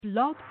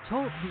Blog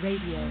Talk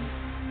Radio.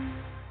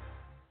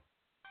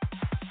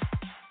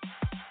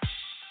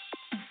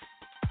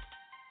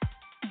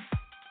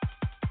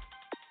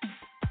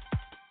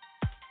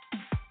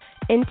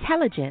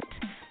 Intelligent,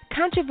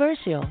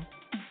 controversial,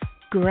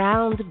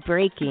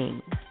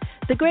 groundbreaking.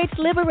 The great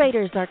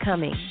liberators are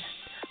coming.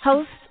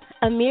 Hosts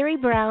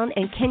Amiri Brown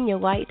and Kenya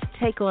White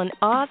take on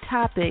all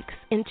topics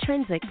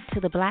intrinsic to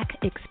the Black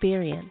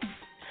experience.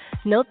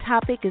 No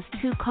topic is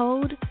too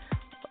cold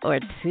or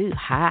too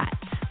hot.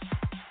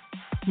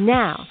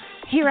 Now,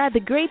 here are the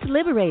great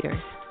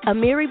liberators,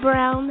 Amiri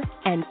Brown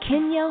and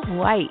Kenya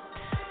White.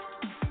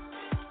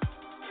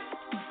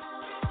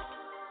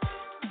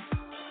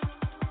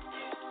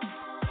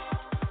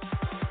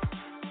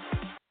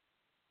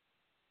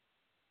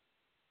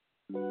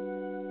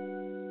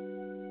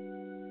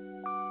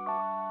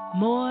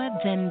 More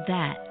than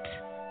that.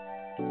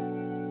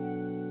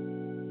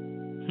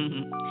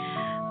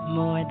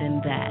 More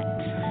than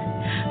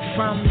that.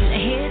 From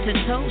head to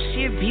toe,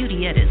 sheer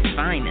beauty at its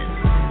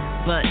finest.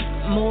 But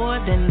more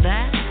than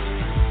that,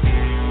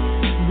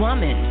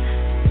 woman,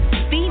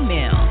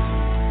 female,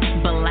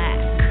 black.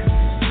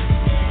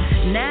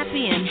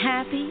 Nappy and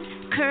happy,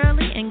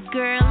 curly and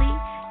girly,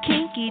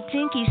 kinky,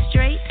 tinky,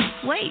 straight.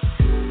 Wait,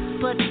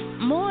 but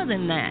more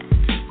than that.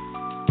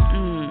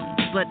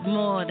 But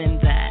more than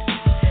that.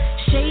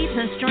 Shades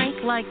and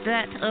strength like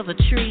that of a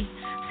tree.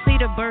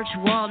 Cedar, birch,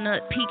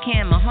 walnut,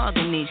 pecan,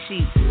 mahogany.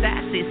 She's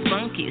sassy,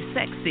 spunky,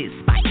 sexy,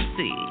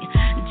 spicy.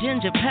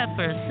 Ginger,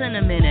 pepper,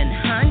 cinnamon, and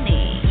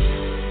honey.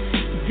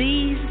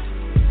 These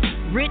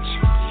rich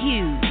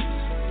hues.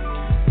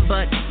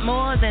 But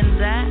more than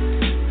that.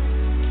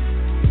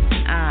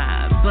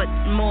 But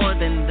more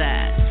than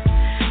that.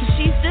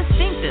 She's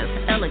distinctive,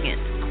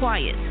 elegant,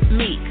 quiet,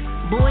 meek,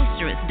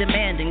 boisterous,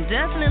 demanding,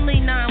 definitely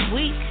not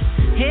weak.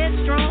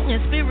 Headstrong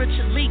and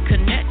spiritually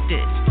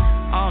connected.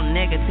 All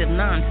negative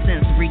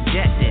nonsense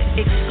rejected.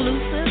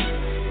 Exclusive,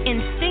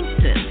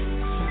 instinctive,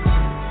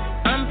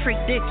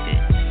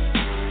 unpredicted,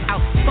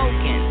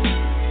 outspoken,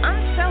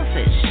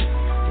 unselfish,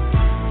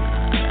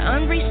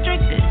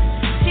 unrestricted.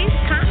 She's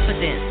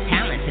confident,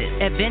 talented,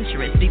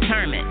 adventurous,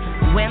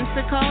 determined,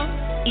 whimsical,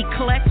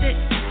 eclectic,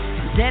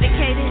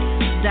 dedicated,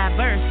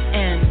 diverse,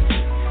 and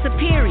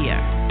superior.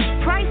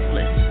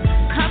 Priceless,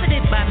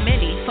 coveted by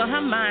many, for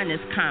her mind is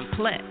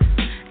complex.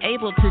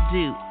 Able to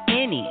do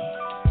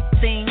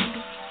anything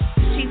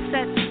she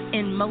sets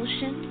in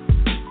motion.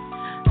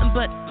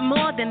 But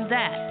more than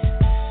that.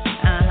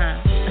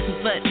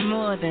 But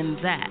more than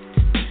that.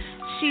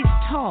 She's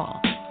tall,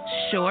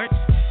 short,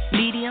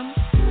 medium,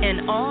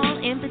 and all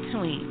in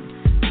between.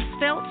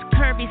 Svelte,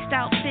 curvy,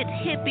 stout, fit,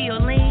 hippie, or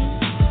lean.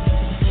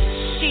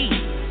 She,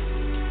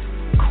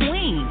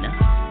 queen,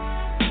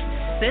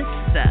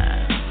 sister,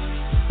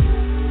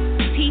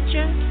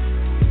 teacher,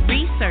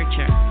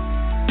 researcher,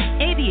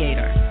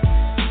 aviator,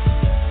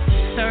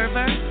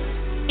 server,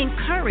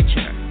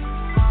 encourager,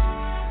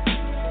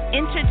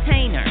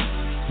 entertainer,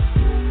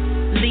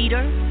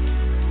 leader,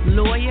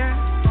 lawyer,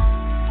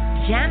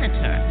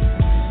 janitor,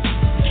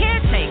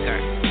 caretaker,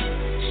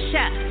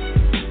 chef,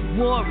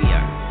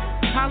 warrior,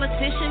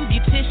 politician,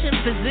 beautician,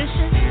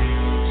 physician.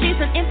 She's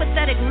an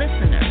empathetic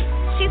listener.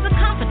 She's a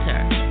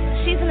comforter.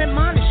 She's an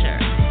admonisher.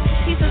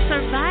 She's a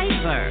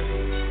survivor.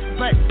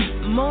 But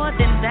more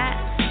than that,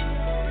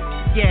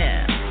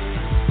 yeah.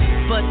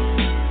 But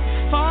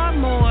far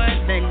more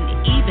than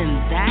even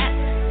that,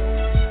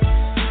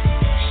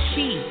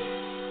 she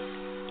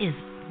is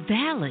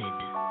valid,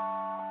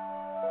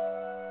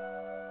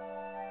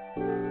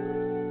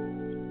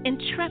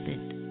 intrepid,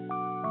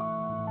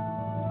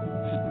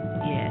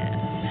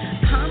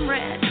 yeah,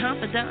 comrade,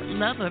 confidant,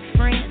 lover,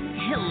 friend,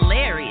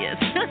 hilarious,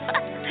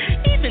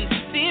 even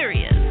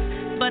serious.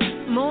 But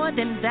more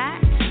than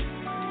that,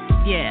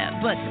 yeah,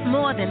 but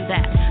more than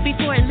that.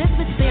 Before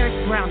Elizabeth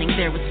Barrett Browning,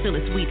 there was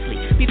Phyllis Wheatley.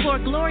 Before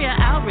Gloria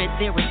Allred,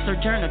 there was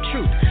Sojourner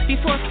Truth.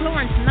 Before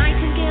Florence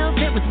Nightingale,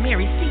 there was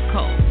Mary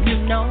Seacole.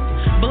 You know,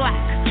 black,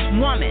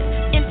 woman,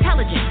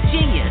 intelligent,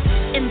 genius,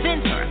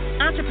 inventor,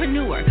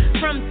 entrepreneur.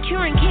 From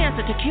curing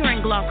cancer to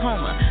curing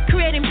glaucoma,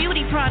 creating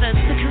beauty products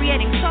to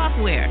creating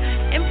software,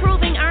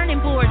 improving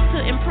earning boards to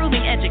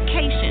improving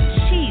education.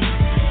 She's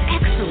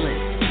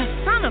excellence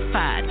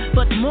personified.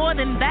 But more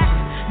than that,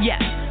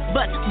 yes.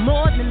 But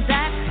more than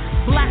that,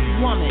 black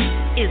woman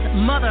is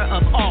mother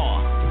of all.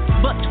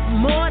 But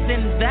more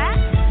than that,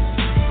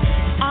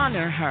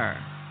 honor her.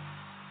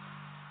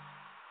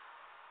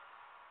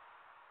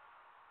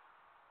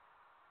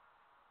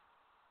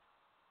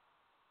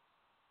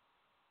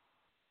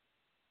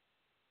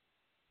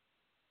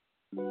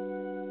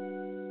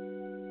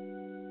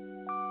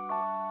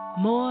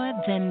 More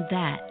than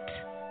that.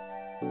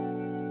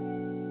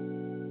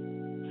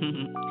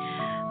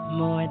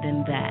 More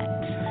than that.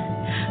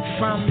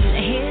 From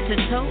head to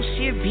toe,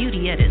 sheer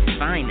beauty at its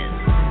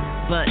finest.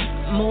 But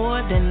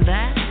more than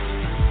that,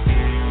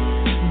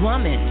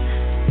 woman,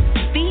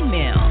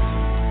 female,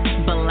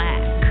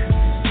 black.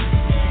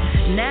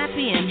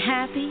 Nappy and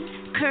happy,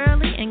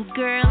 curly and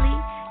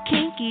girly,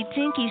 kinky,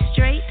 tinky,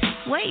 straight.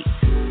 Wait,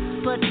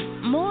 but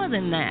more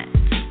than that.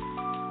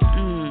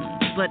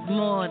 but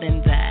more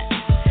than that.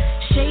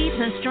 Shades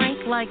and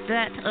strength like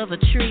that of a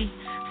tree.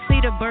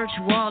 Cedar, birch,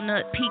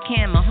 walnut,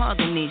 pecan,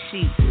 mahogany.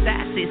 She's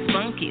sassy,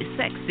 spunky,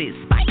 sexy,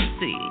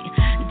 spicy.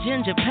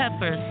 Ginger,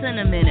 pepper,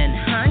 cinnamon, and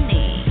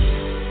honey.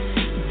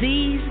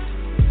 These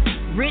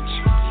rich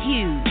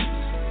hues,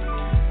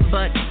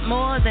 but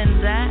more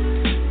than that.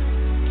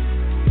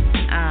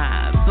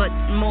 But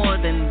more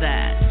than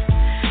that.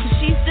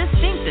 She's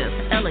distinctive,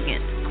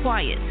 elegant,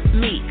 quiet,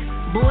 meek,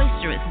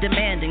 boisterous,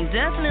 demanding,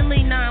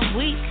 definitely not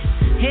weak,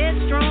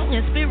 headstrong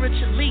and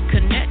spiritually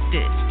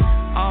connected.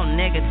 All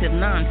negative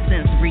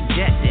nonsense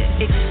rejected.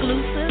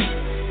 Exclusive,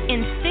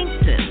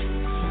 instinctive,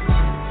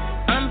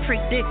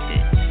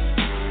 unpredicted,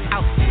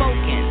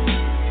 outspoken,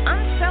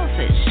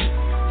 unselfish,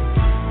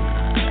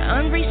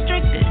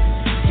 unrestricted.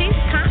 She's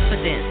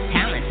confident,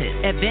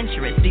 talented,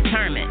 adventurous,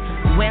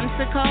 determined,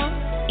 whimsical,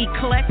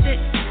 eclectic,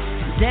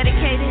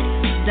 dedicated,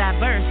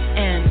 diverse,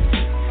 and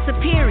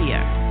superior.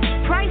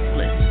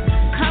 Priceless,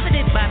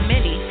 coveted by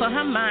many, for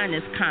her mind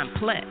is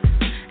complex,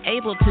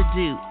 able to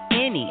do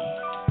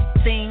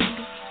anything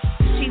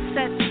she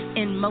sets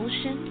in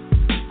motion.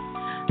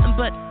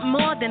 But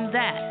more than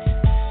that,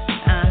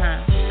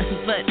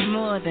 but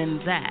more than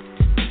that,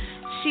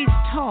 she's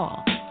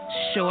tall,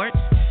 short,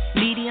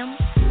 medium,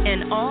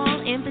 and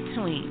all in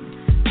between.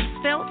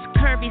 Felt,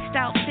 curvy,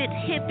 stout, fit,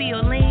 hippie,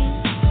 or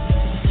lean.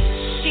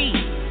 She,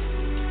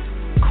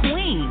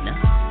 queen,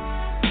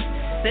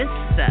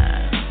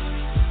 sister,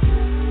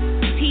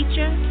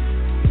 teacher,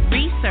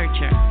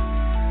 researcher,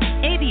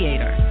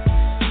 aviator,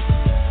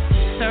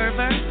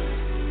 server,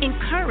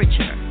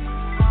 encourager,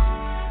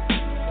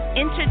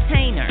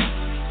 entertainer,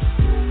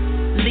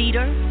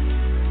 leader,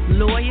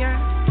 lawyer,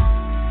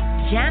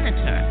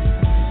 janitor,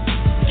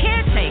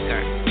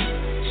 caretaker,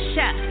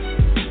 chef,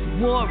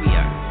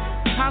 warrior,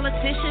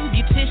 politician,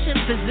 beautician,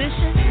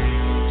 physician.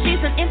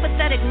 She's an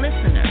empathetic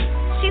listener.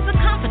 She's a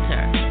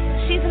comforter.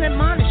 She's an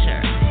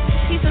admonisher.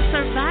 She's a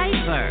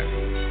survivor.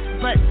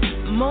 But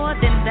more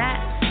than that,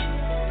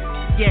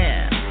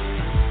 yeah.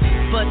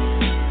 But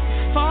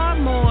far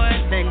more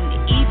than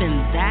even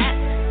that,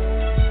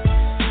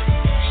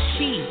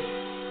 she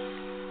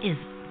is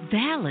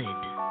valid,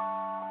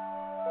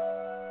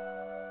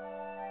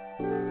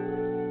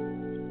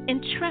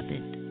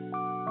 intrepid,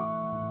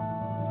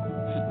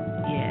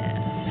 yeah,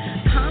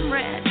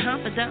 comrade,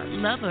 confidant,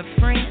 lover,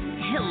 friend,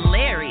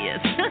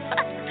 hilarious,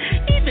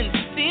 even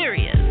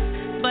serious,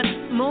 but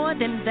more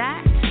than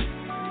that.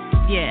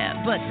 Yeah,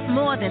 but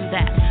more than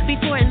that.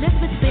 Before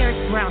Elizabeth Barrett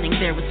Browning,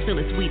 there was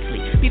Phyllis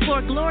Wheatley. Before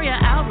Gloria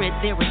Allred,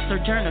 there was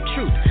Sojourner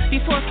Truth.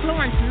 Before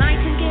Florence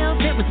Nightingale,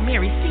 there was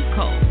Mary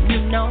Seacole.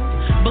 You know,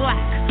 black,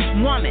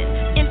 woman,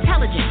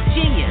 intelligent,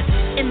 genius,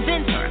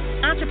 inventor,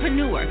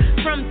 entrepreneur.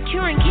 From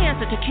curing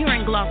cancer to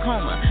curing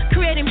glaucoma,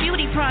 creating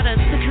beauty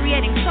products to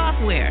creating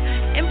software,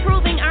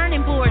 improving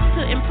earning boards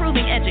to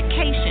improving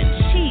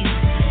education. She's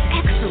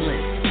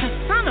excellence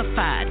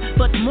personified.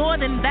 But more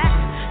than that,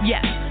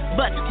 yes.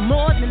 But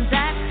more than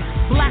that,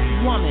 black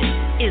woman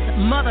is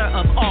mother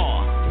of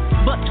all.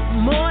 But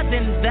more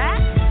than that,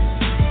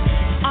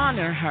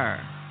 honor her.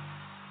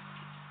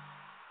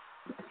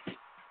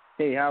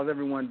 Hey, how's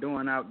everyone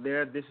doing out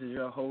there? This is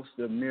your host,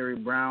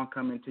 Amiri Brown,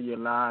 coming to you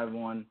live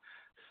on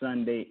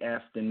Sunday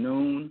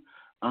afternoon.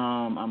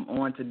 I'm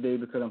on today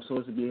because I'm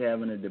supposed to be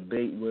having a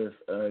debate with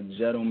a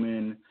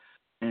gentleman,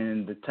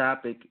 and the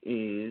topic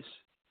is,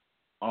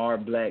 are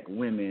black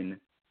women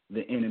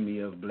the enemy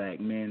of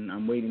black men?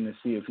 I'm waiting to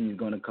see if he's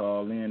going to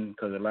call in,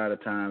 because a lot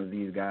of times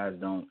these guys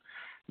don't,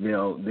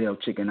 they'll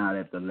chicken out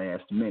at the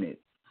last minute.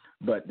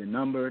 But the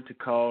number to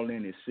call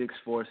in is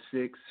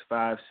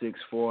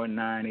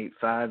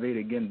 646-564-9858.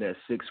 Again, that's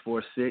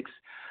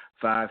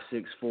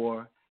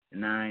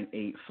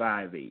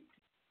 646-564-9858.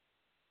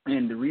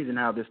 And the reason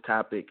how this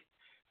topic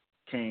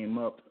came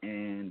up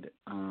and,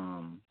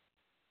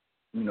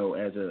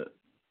 as a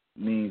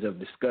means of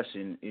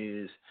discussion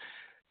is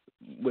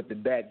with the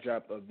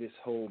backdrop of this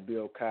whole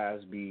Bill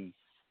Cosby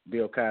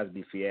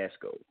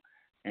fiasco.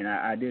 And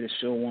I did a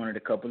show on it a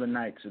couple of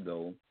nights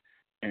ago,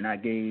 and I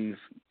gave,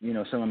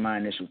 some of my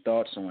initial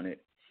thoughts on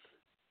it.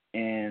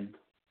 And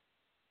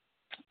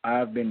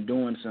I've been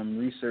doing some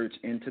research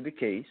into the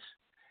case,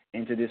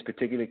 into this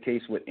particular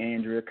case with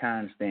Andrea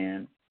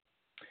Constand.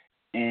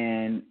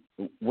 And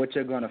what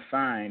you're going to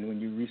find when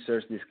you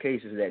research this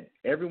case is that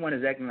everyone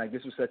is acting like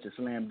this was such a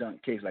slam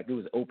dunk case, like it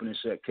was an open and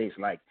shut case,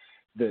 like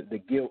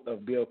the guilt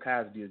of Bill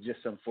Cosby is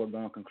just some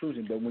foregone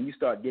conclusion. But when you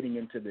start getting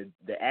into the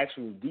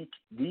actual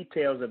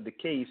details of the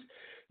case,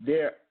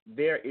 there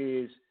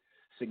is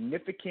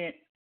significant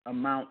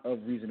amount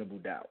of reasonable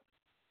doubt,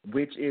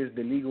 which is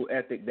the legal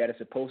ethic that is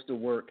supposed to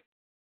work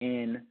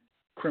in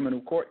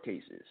criminal court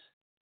cases.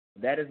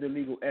 That is the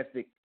legal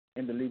ethic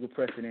and the legal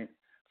precedent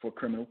for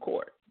criminal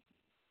court.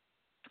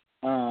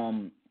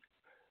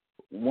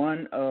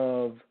 One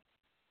of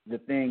the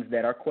things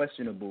that are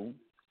questionable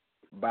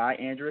by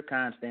Andrea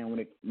Constand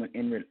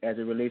as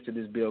it relates to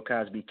this Bill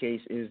Cosby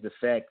case is the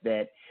fact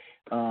that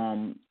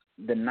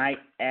the night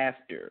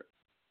after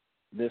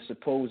the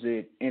supposed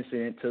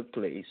incident took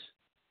place,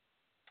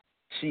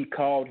 she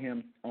called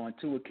him on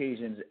 2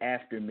 occasions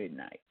after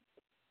midnight.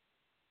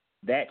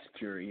 That's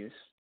curious.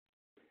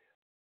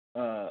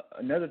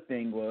 Another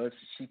thing was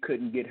she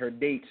couldn't get her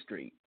date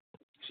straight.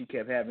 She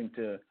kept having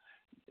to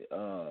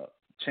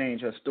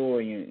change her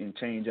story and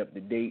change up the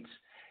dates.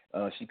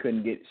 She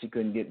couldn't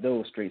get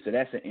those straight. So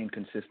that's an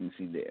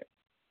inconsistency there.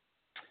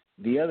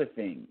 The other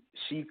thing,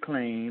 she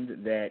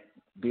claimed that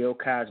Bill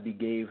Cosby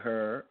gave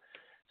her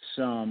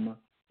some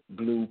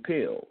blue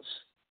pills.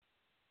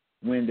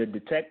 When the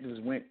detectives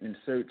went and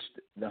searched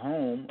the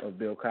home of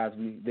Bill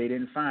Cosby, they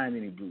didn't find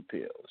any blue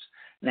pills.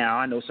 Now,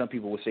 I know some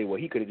people would say, well,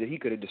 he could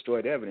have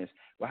destroyed evidence.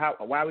 Well,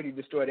 why would he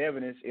destroy the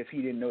evidence if he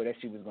didn't know that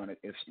she was going to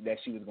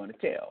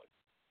tell?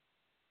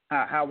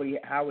 How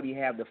would he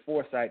have the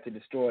foresight to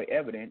destroy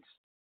evidence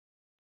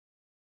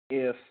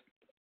if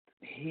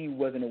he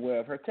wasn't aware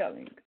of her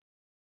telling?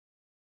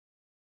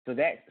 So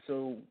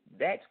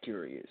that's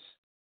curious.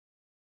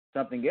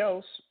 Something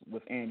else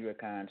with Andrea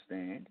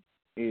Constand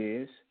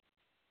is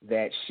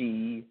that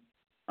she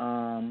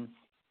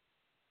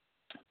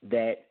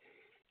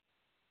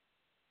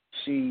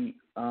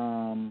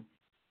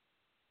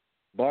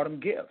bought him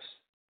gifts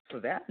for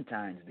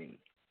Valentine's Day.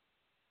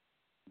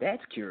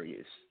 That's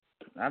curious.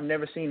 I've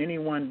never seen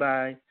anyone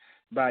buy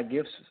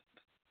gifts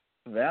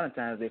for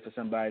Valentine's Day for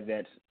somebody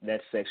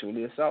that's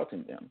sexually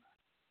assaulting them.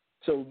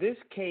 So this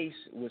case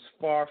was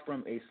far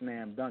from a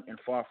slam dunk and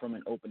far from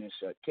an open and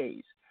shut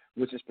case,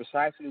 which is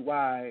precisely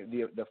why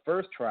the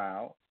first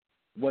trial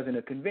wasn't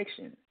a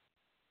conviction.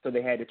 So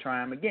they had to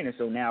try him again. And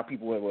so now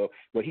people were, well,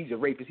 he's a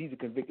rapist, he's a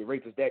convicted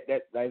rapist. That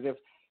as if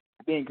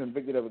being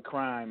convicted of a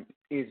crime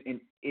is in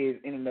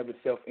and of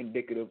itself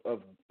indicative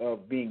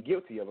of being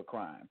guilty of a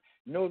crime.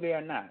 No, they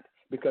are not,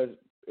 because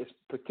it's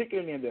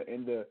particularly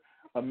in the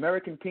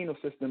American penal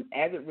system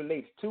as it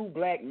relates to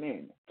black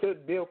men, to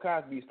Bill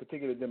Cosby's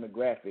particular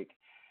demographic,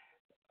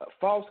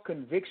 false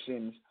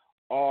convictions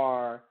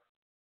are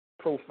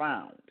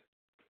profound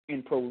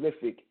and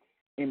prolific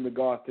in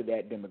regards to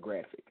that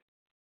demographic.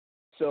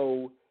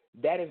 So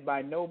that is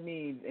by no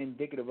means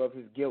indicative of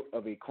his guilt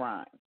of a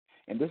crime.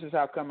 And this is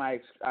how come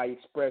I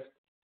expressed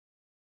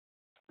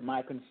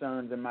my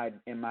concerns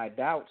and my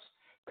doubts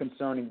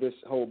concerning this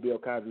whole Bill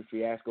Cosby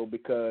fiasco,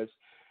 because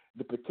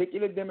the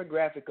particular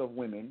demographic of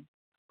women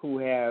who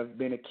have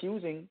been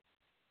accusing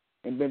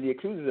and been the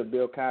accusers of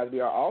Bill Cosby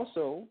are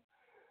also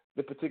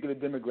the particular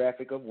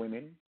demographic of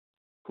women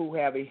who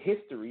have a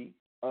history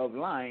of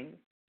lying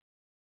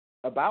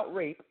about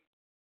rape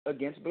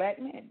against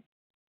black men.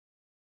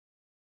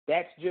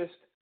 That's just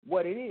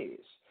what it is.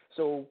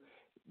 So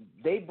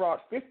they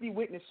brought 50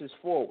 witnesses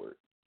forward,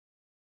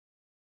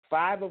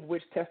 5 of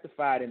which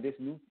testified in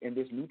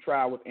this new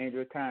trial with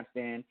Andrea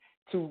Constand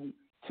to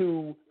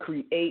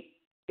create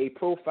a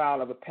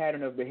profile of a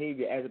pattern of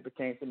behavior as it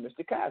pertains to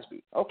Mr.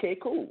 Cosby. Okay,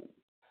 cool.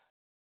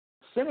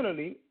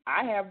 Similarly,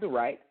 I have the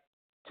right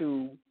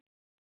to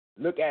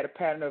look at a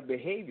pattern of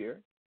behavior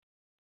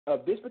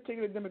of this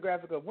particular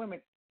demographic of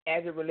women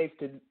as it relates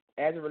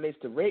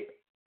to rape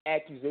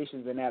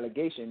accusations and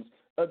allegations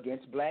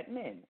against black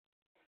men.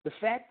 The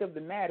fact of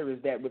the matter is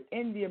that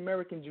within the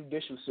American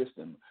judicial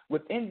system,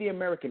 within the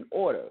American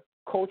order,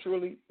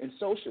 culturally and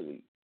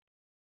socially,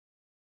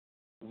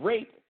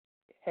 rape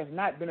has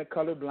not been a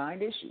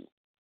colorblind issue.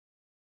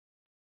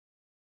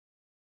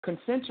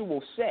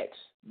 Consensual sex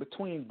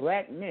between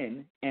black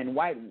men and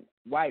white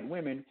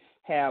women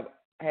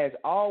has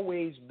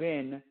always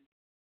been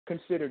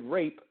considered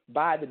rape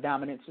by the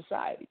dominant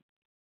society.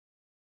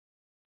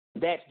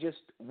 That's just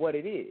what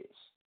it is.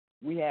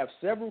 We have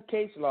several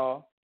case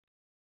law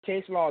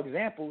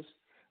examples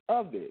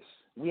of this.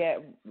 We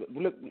have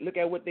look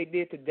at what they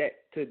did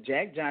to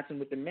Jack Johnson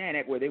with the Mann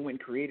Act, where they went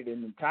and created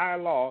an entire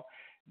law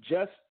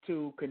just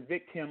to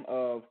convict him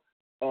of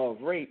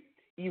rape,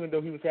 even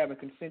though he was having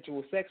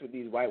consensual sex with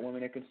these white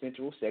women and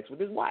consensual sex with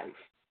his wife.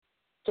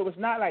 So it's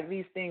not like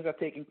these things are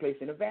taking place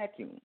in a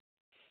vacuum.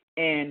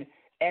 And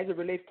as it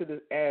relates to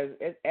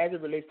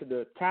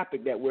the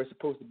topic that we're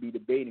supposed to be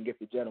debating, if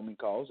the gentleman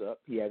calls up,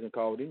 he hasn't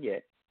called in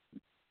yet.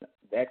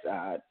 That's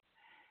odd.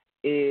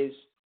 Is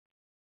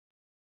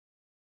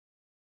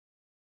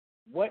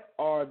what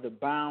are the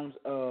bounds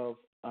of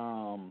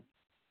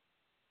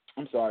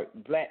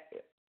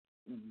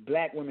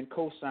black women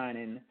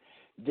co-signing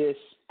this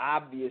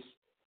obvious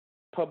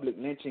public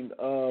lynching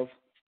of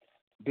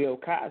Bill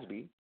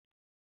Cosby?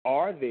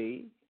 Are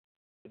they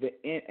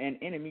an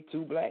enemy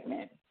to black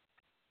men?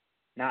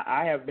 Now,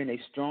 I have been a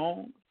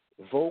strong,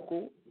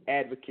 vocal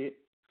advocate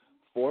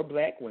for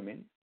black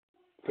women,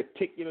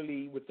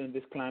 particularly within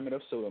this climate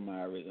of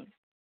Sotomayorism.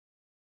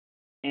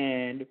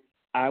 And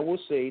I will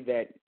say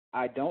that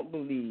I don't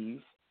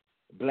believe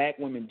black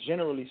women,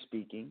 generally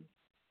speaking,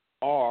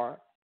 are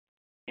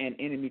an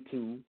enemy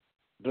to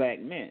black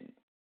men.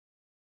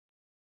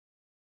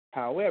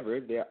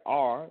 However, there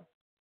are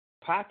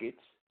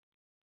pockets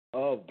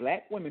of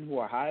black women who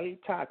are highly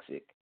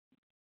toxic,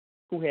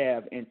 who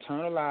have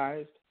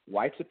internalized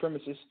white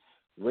supremacist,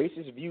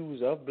 racist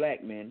views of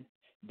black men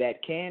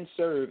that can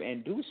serve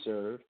and do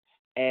serve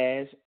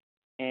as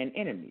an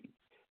enemy.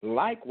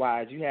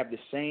 Likewise, you have the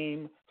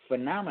same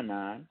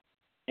phenomenon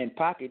in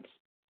pockets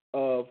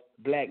of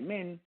black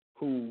men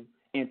who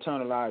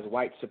internalize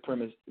white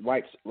supremacist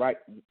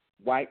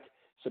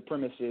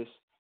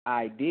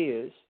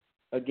ideas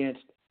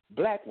against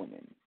black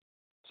women.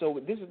 So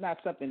this is not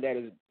something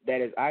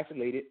that is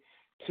isolated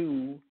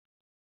to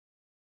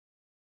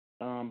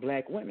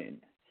black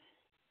women.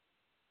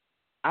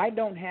 I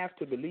don't have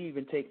to believe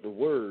and take the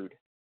word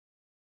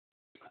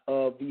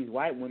of these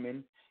white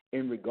women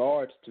in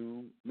regards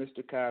to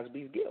Mr.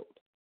 Cosby's guilt.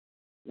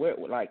 Where,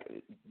 like,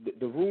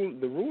 the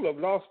rule of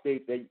law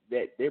states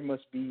that there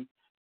must be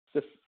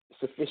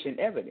sufficient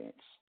evidence.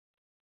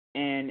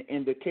 And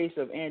in the case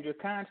of Andrea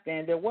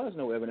Constand, there was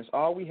no evidence.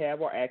 All we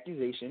have are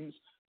accusations,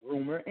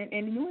 rumor, and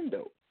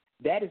innuendo.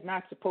 That is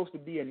not supposed to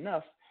be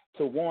enough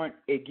to warrant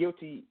a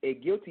guilty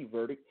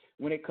verdict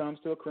when it comes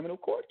to a criminal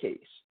court case,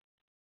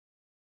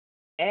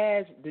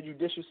 as the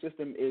judicial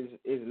system is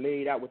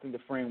laid out within the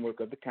framework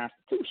of the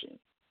Constitution.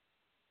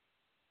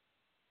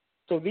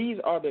 So these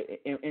are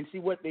and see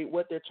what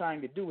they're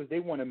trying to do is they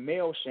want to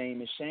male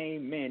shame and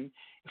shame men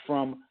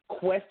from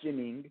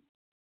questioning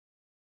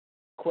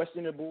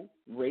questionable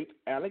rape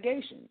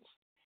allegations.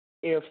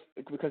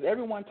 Because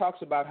everyone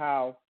talks about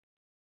how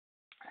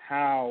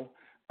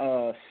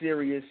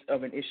serious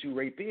of an issue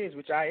rape is,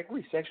 which I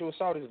agree, sexual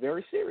assault is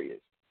very serious.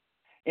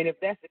 And if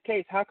that's the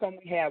case, how come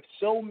we have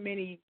so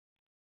many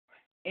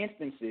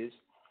instances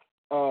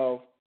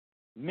of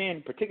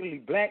men, particularly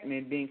black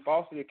men, being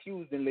falsely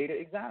accused and later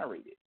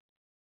exonerated?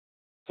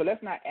 So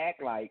let's not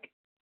act like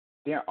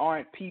there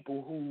aren't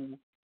people who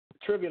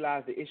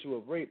trivialize the issue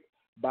of rape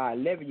by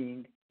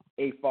levying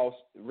a false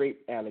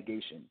rape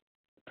allegation,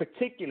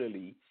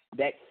 particularly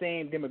that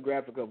same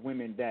demographic of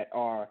women that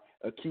are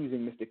accusing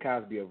Mr.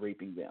 Cosby of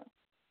raping them.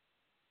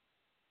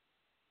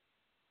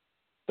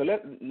 So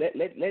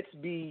let's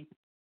be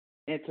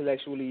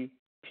intellectually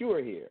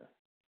pure here.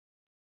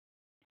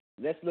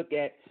 Let's look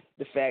at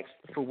the facts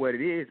for what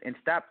it is and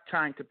stop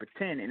trying to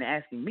pretend and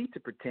asking me to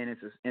pretend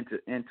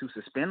and to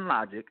suspend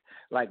logic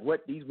like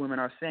what these women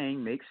are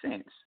saying makes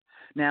sense.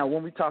 Now,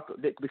 when we talk,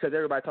 because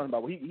everybody's talking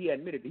about, well, he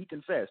admitted, he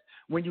confessed.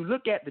 When you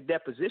look at the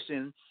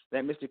deposition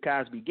that Mr.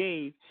 Cosby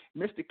gave,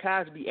 Mr.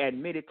 Cosby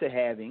admitted to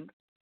having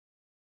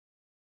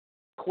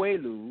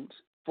quaaludes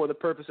for the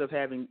purpose of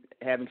having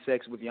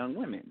sex with young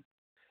women.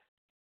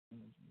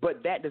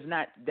 But that does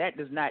not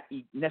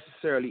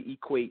necessarily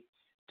equate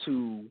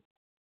to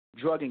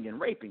drugging and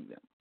raping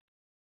them.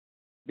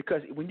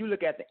 Because when you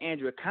look at the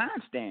Andrea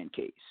Constand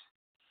case,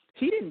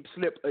 he didn't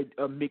slip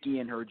a Mickey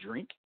in her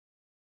drink.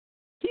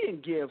 He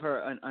didn't give her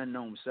an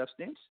unknown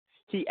substance.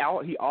 He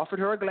offered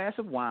her a glass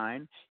of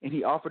wine, and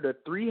he offered her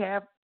three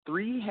halves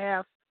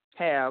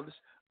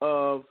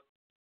of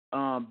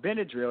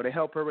Benadryl to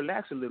help her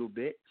relax a little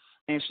bit,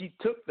 and she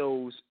took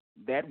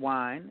that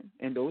wine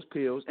and those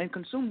pills and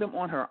consumed them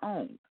on her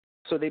own.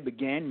 So they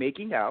began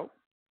making out.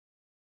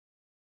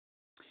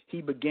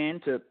 He began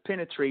to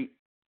penetrate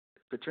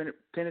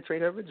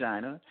her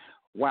vagina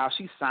while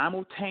she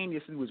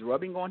simultaneously was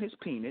rubbing on his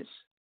penis.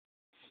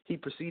 He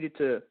proceeded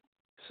to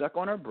suck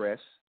on her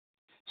breasts.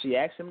 She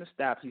asked him to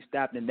stop. He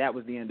stopped, and that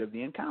was the end of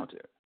the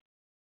encounter.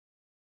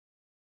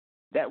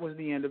 That was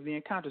the end of the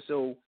encounter.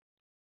 So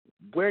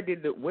where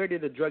did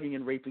the drugging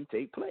and raping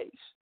take place?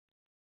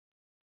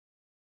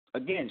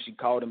 Again, she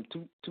called him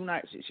two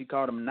nights. She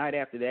called him a night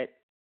after that,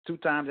 2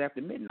 times after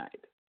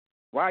midnight.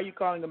 Why are you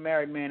calling a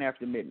married man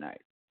after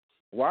midnight?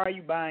 Why are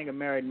you buying a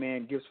married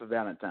man gifts for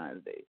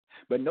Valentine's Day?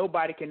 But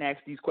nobody can ask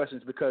these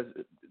questions because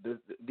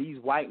these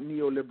white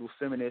neoliberal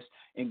feminists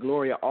and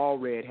Gloria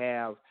Allred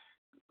have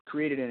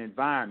created an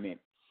environment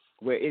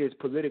where it is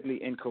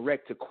politically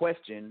incorrect to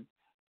question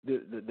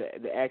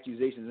the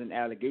accusations and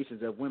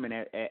allegations of women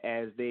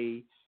as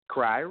they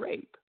cry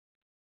rape,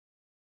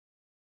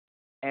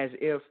 as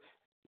if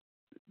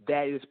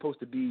that is supposed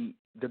to be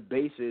the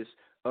basis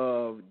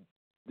of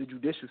the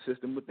judicial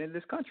system within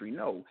this country.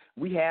 No,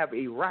 we have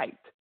a right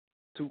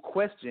to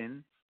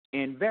question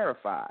and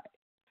verify,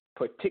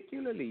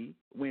 particularly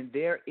when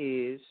there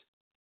is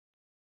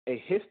a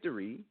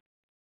history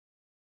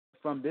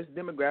from this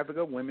demographic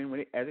of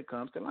women as it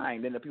comes to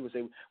lying. Then the people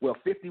say, well,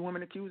 50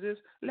 women accusers.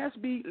 Let's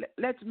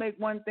make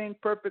one thing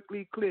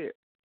perfectly clear.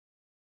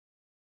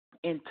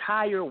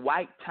 Entire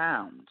white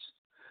towns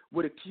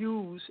would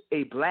accuse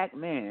a black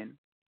man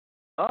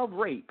of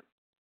rape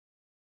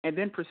and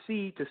then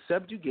proceed to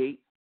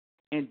subjugate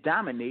and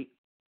dominate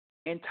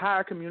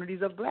entire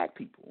communities of black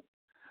people.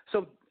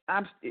 So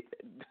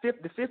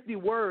the 50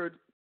 words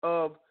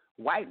of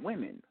white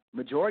women,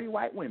 majority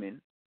white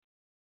women,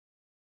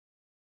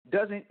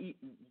 doesn't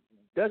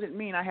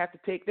mean I have to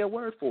take their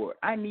word for it.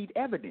 I need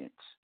evidence.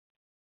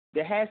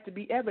 There has to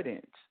be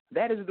evidence.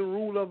 That is the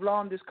rule of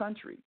law in this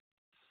country,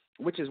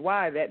 which is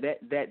why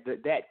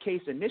that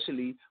case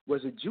initially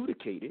was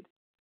adjudicated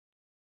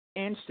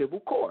in civil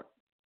court.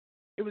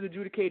 It was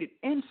adjudicated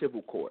in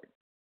civil court.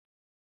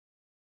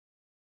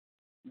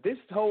 This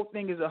whole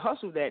thing is a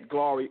hustle that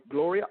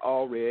Gloria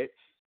Allred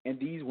and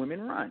these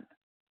women run.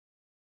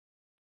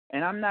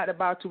 And I'm not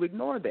about to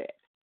ignore that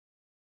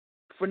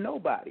for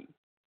nobody.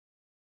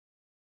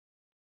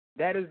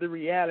 That is the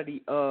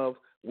reality of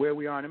where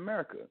we are in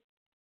America.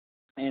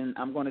 And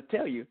I'm going to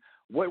tell you,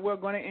 what we're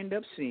going to end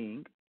up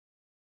seeing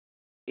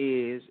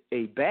is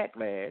a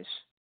backlash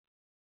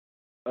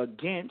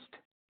against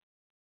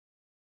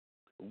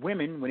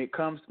women when it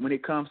comes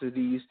to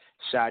these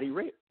shoddy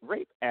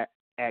rape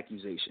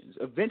accusations.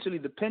 Eventually,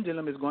 the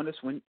pendulum is going to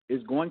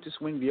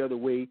swing the other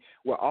way.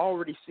 We're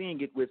already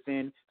seeing it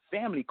within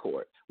family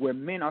court, where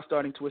men are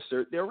starting to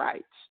assert their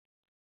rights.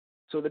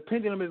 So the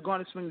pendulum is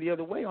going to swing the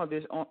other way on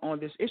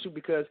this issue,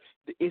 because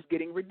it's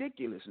getting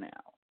ridiculous now.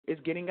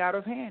 It's getting out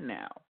of hand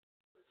now.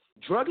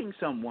 Drugging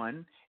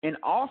someone and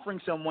offering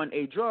someone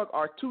a drug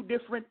are two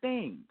different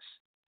things.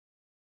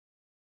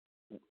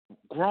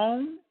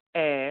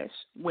 Grown-ass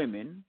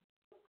women,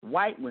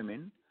 white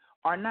women,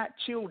 are not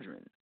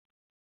children.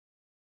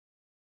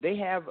 They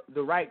have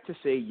the right to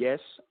say yes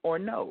or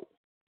no.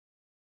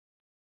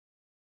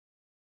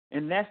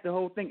 And that's the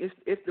whole thing.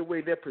 It's the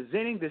way they're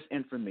presenting this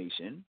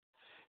information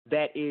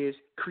that is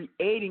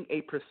creating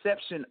a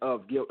perception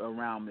of guilt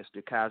around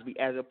Mr. Cosby,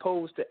 as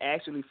opposed to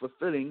actually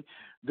fulfilling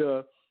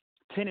the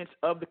tenets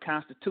of the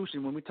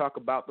Constitution when we talk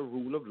about the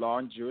rule of law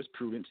and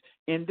jurisprudence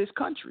in this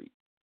country.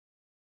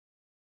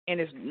 And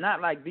it's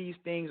not like these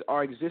things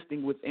are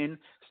existing within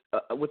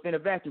a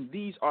vacuum.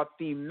 These are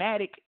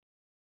thematic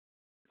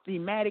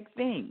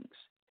things.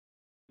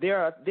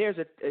 There's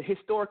a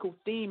historical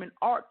theme and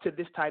arc to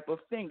this type of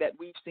thing that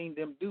we've seen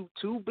them do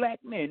to black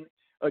men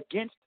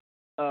against,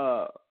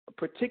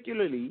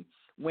 particularly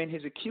when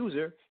his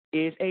accuser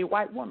is a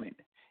white woman.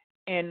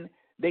 And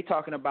they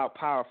talking about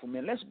powerful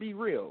men. Let's be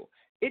real.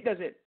 It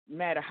doesn't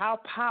matter how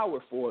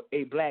powerful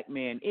a black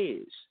man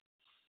is.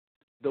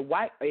 A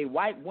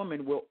white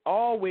woman will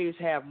always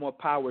have more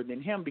power than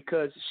him,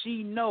 because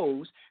she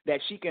knows that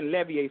she can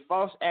levy a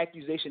false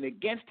accusation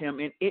against him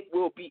and it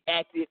will be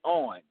acted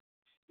on,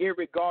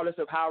 irregardless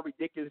of how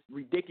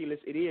ridiculous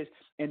it is.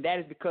 And that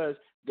is because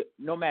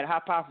no matter how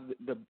powerful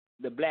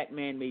the black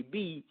man may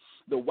be,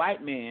 the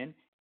white man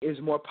is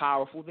more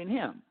powerful than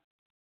him.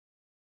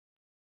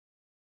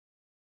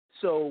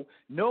 So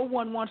no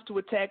one wants to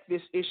attack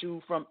this issue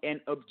from an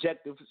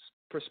objective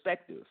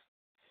perspective.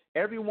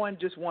 Everyone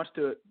just wants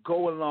to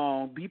go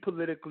along, be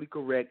politically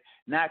correct,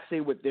 not say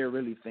what they're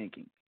really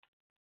thinking.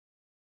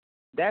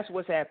 That's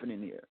what's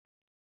happening here.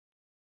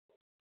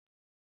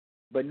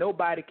 But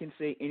nobody can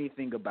say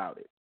anything about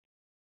it.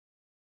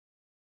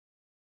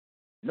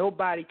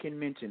 Nobody can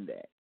mention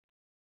that.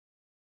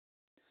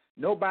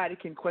 Nobody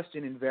can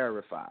question and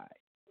verify.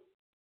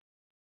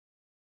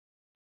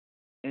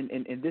 And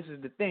this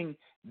is the thing.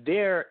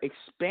 They're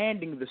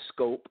expanding the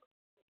scope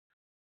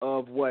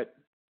of what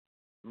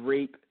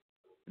rape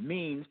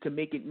means to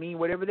make it mean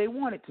whatever they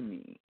want it to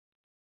mean.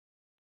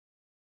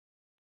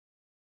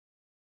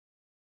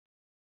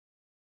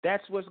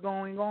 That's what's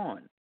going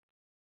on.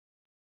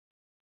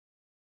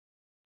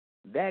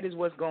 That is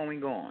what's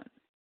going on.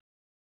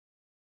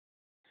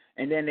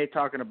 And then they're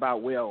talking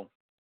about,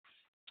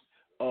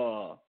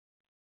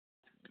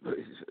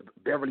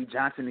 Beverly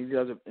Johnson and these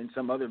other, and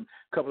some other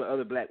couple of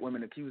other black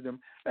women accused them.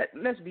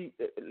 Let's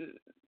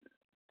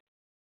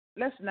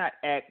not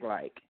act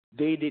like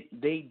they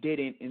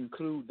didn't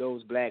include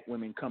those black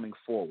women coming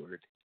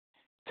forward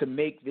to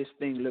make this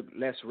thing look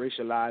less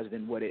racialized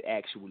than what it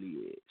actually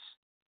is.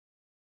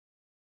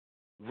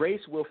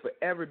 Race will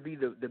forever be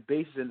the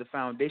basis and the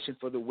foundation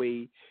for the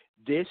way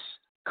this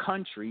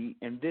country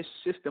and this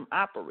system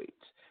operates,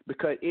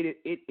 because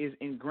it is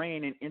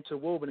ingrained and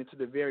interwoven into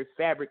the very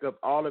fabric of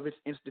all of its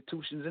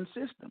institutions and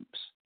systems.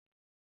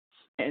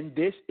 And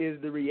this is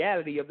the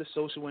reality of the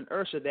social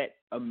inertia that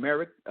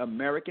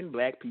American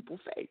black people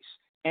face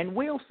and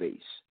will face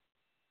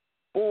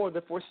for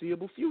the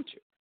foreseeable future.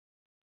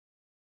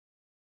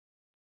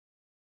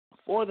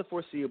 For the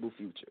foreseeable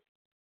future.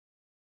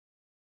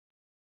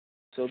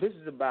 So this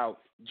is about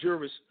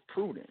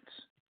jurisprudence,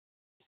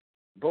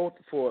 both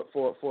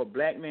for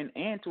black men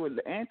and to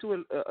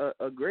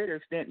a greater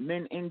extent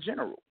men in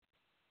general.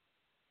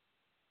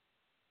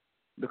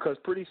 Because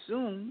pretty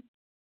soon,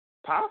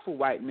 powerful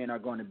white men are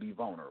going to be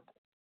vulnerable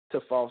to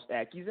false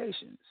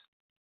accusations.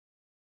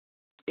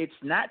 It's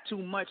not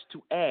too much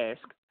to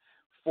ask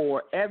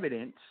for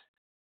evidence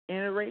in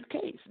a rape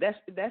case. That's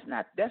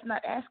not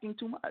asking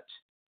too much.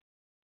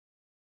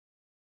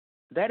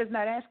 That is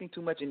not asking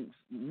too much, and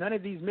none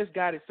of these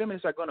misguided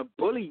feminists are going to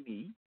bully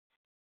me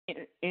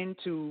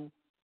into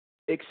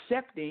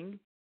accepting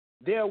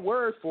their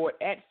word for it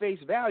at face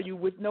value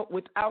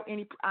without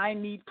any. I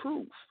need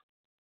proof.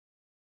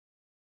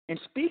 And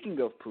speaking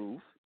of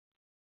proof,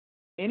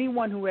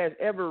 anyone who has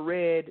ever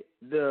read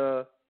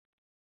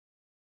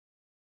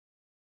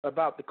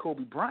about the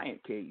Kobe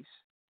Bryant case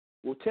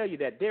will tell you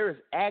that there is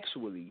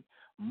actually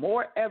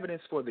more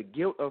evidence for the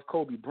guilt of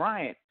Kobe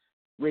Bryant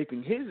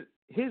raping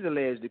his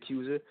alleged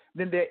accuser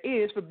than there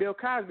is for Bill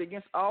Cosby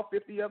against all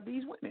 50 of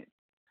these women.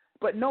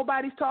 But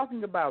nobody's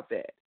talking about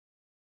that.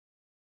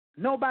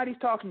 Nobody's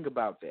talking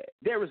about that.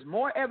 There is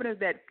more evidence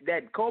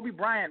that Kobe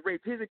Bryant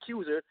raped his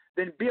accuser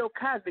than Bill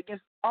Cosby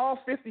against all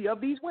 50 of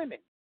these women.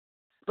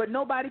 But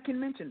nobody can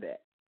mention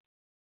that.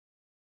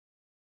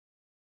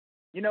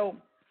 You know,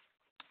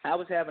 I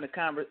was having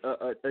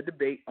a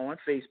debate on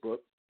Facebook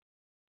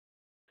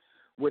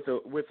with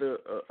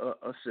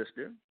a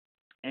sister,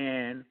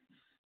 and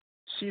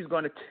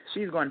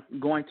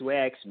going to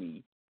ask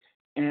me,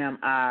 am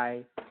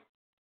I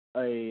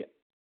a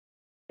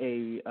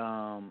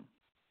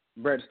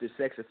registered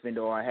sex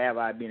offender, or have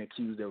I been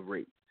accused of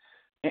rape?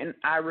 And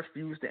I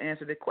refuse to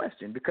answer the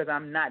question because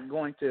I'm not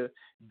going to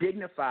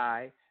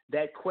dignify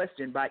that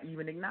question by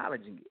even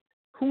acknowledging it.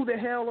 Who the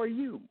hell are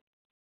you?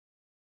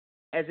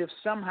 As if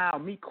somehow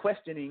me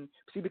questioning,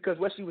 because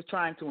what she was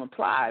trying to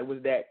imply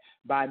was that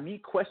by me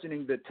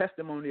questioning the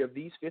testimony of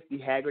these 50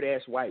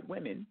 haggard-ass white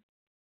women,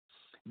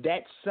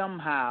 that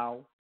somehow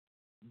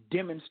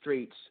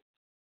demonstrates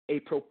a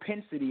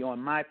propensity on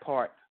my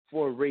part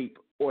for rape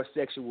or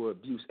sexual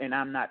abuse, and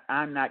I'm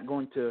not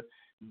going to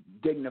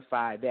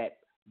dignify that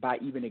by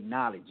even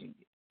acknowledging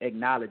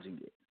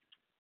it.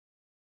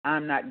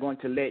 I'm not going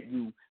to let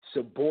you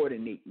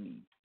subordinate me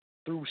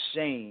through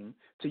shame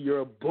to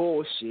your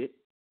bullshit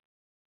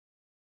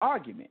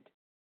argument.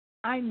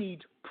 I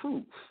need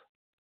proof.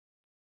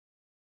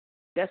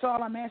 That's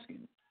all I'm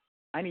asking.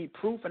 I need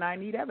proof and I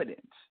need evidence.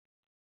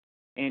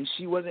 And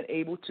she wasn't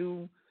able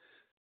to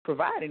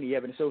provide any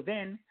evidence. So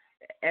then,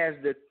 as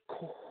the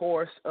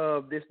course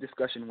of this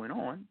discussion went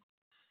on,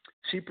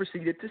 she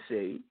proceeded to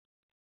say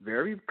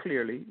very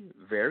clearly,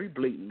 very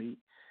blatantly,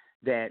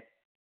 that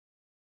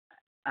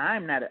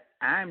I'm not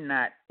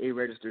a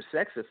registered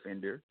sex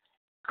offender.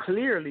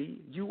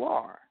 Clearly, you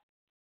are.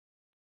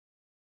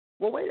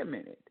 Well, wait a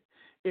minute.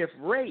 If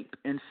rape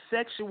and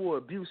sexual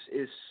abuse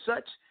is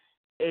such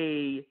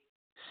a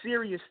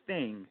serious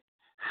thing,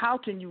 how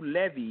can you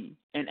levy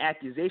an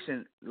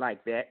accusation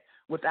like that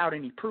without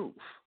any proof?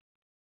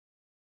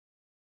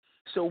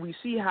 So we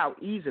see how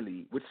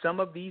easily, with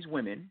some of these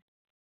women,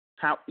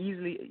 how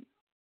easily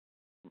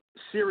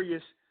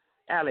serious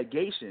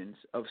allegations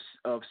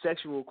of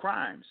sexual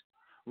crimes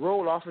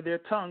roll off of their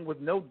tongue with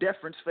no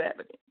deference for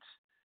evidence.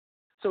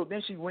 So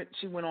then she went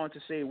on to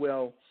say,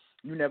 well,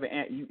 you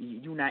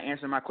not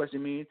answering my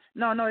question means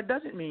no, it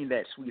doesn't mean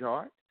that,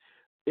 sweetheart.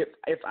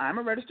 If I'm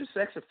a registered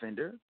sex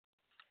offender,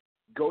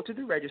 go to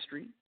the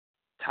registry,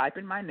 type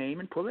in my name,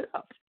 and pull it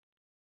up.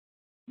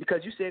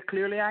 Because you said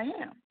clearly I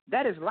am.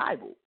 That is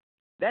libel.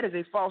 That is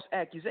a false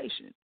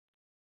accusation.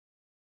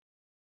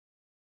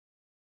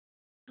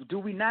 Do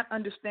we not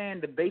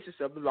understand the basis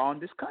of the law in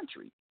this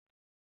country?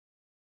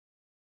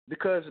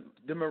 Because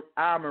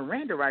our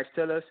Miranda rights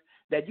tell us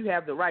that you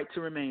have the right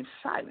to remain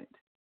silent.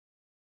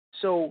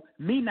 So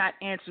me not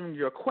answering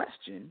your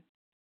question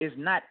is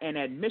not an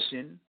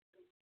admission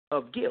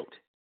of guilt.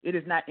 It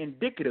is not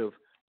indicative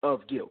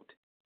of guilt.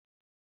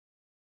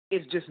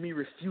 It's just me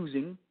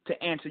refusing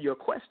to answer your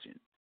question.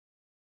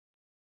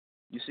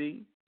 You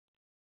see?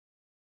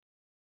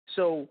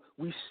 So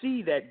we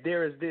see that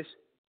there is this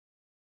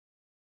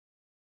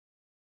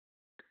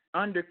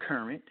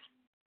undercurrent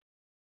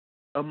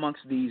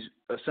amongst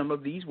some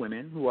of these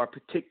women who are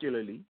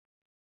particularly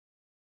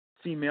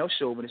female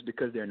chauvinists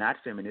because they're not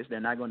feminists. They're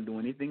not going to do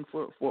anything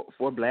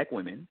for black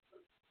women.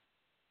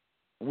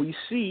 We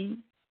see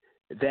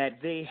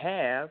that they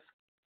have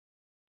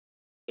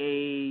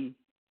a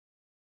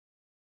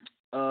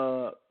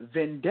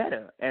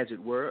vendetta, as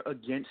it were,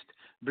 against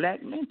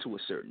black men to a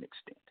certain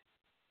extent.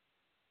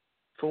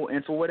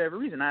 For whatever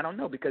reason, I don't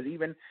know, because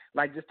even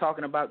like just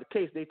talking about the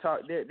case,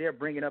 they're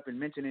bringing up and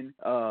mentioning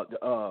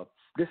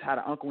this how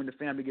the uncle in the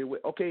family get away.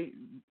 Okay,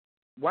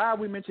 why are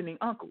we mentioning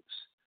uncles?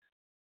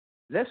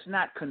 Let's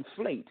not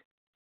conflate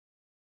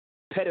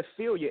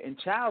pedophilia and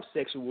child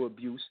sexual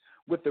abuse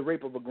with the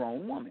rape of a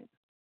grown woman.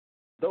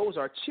 Those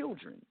are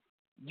children.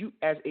 You,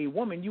 as a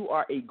woman, you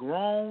are a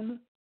grown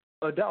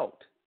adult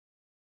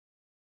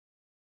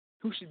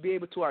who should be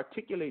able to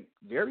articulate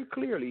very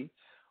clearly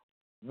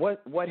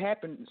what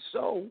happened,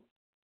 so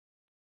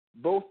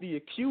both the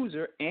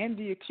accuser and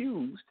the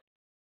accused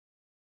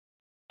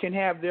can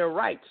have their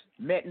rights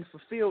met and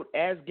fulfilled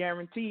as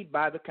guaranteed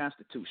by the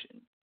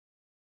Constitution.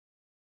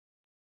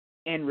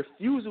 And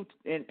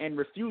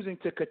refusing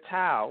to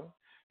kowtow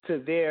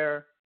to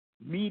their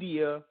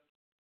media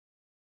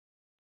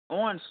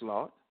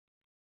onslaught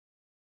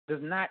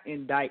does not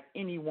indict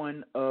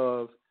anyone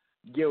of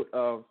guilt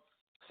of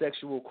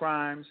sexual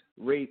crimes,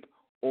 rape,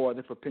 or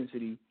the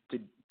propensity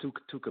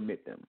to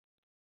commit them.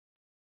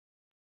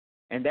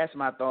 And that's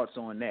my thoughts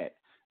on that.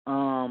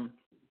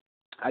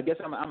 I guess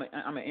I'm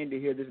gonna end it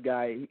here. This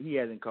guy, he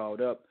hasn't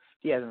called up.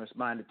 He hasn't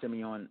responded to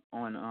me on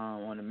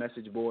the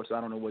message board, so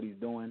I don't know what he's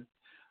doing.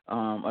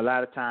 A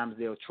lot of times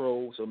they'll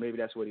troll, so maybe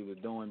that's what he was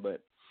doing.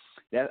 But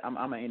I'm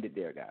gonna end it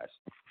there, guys.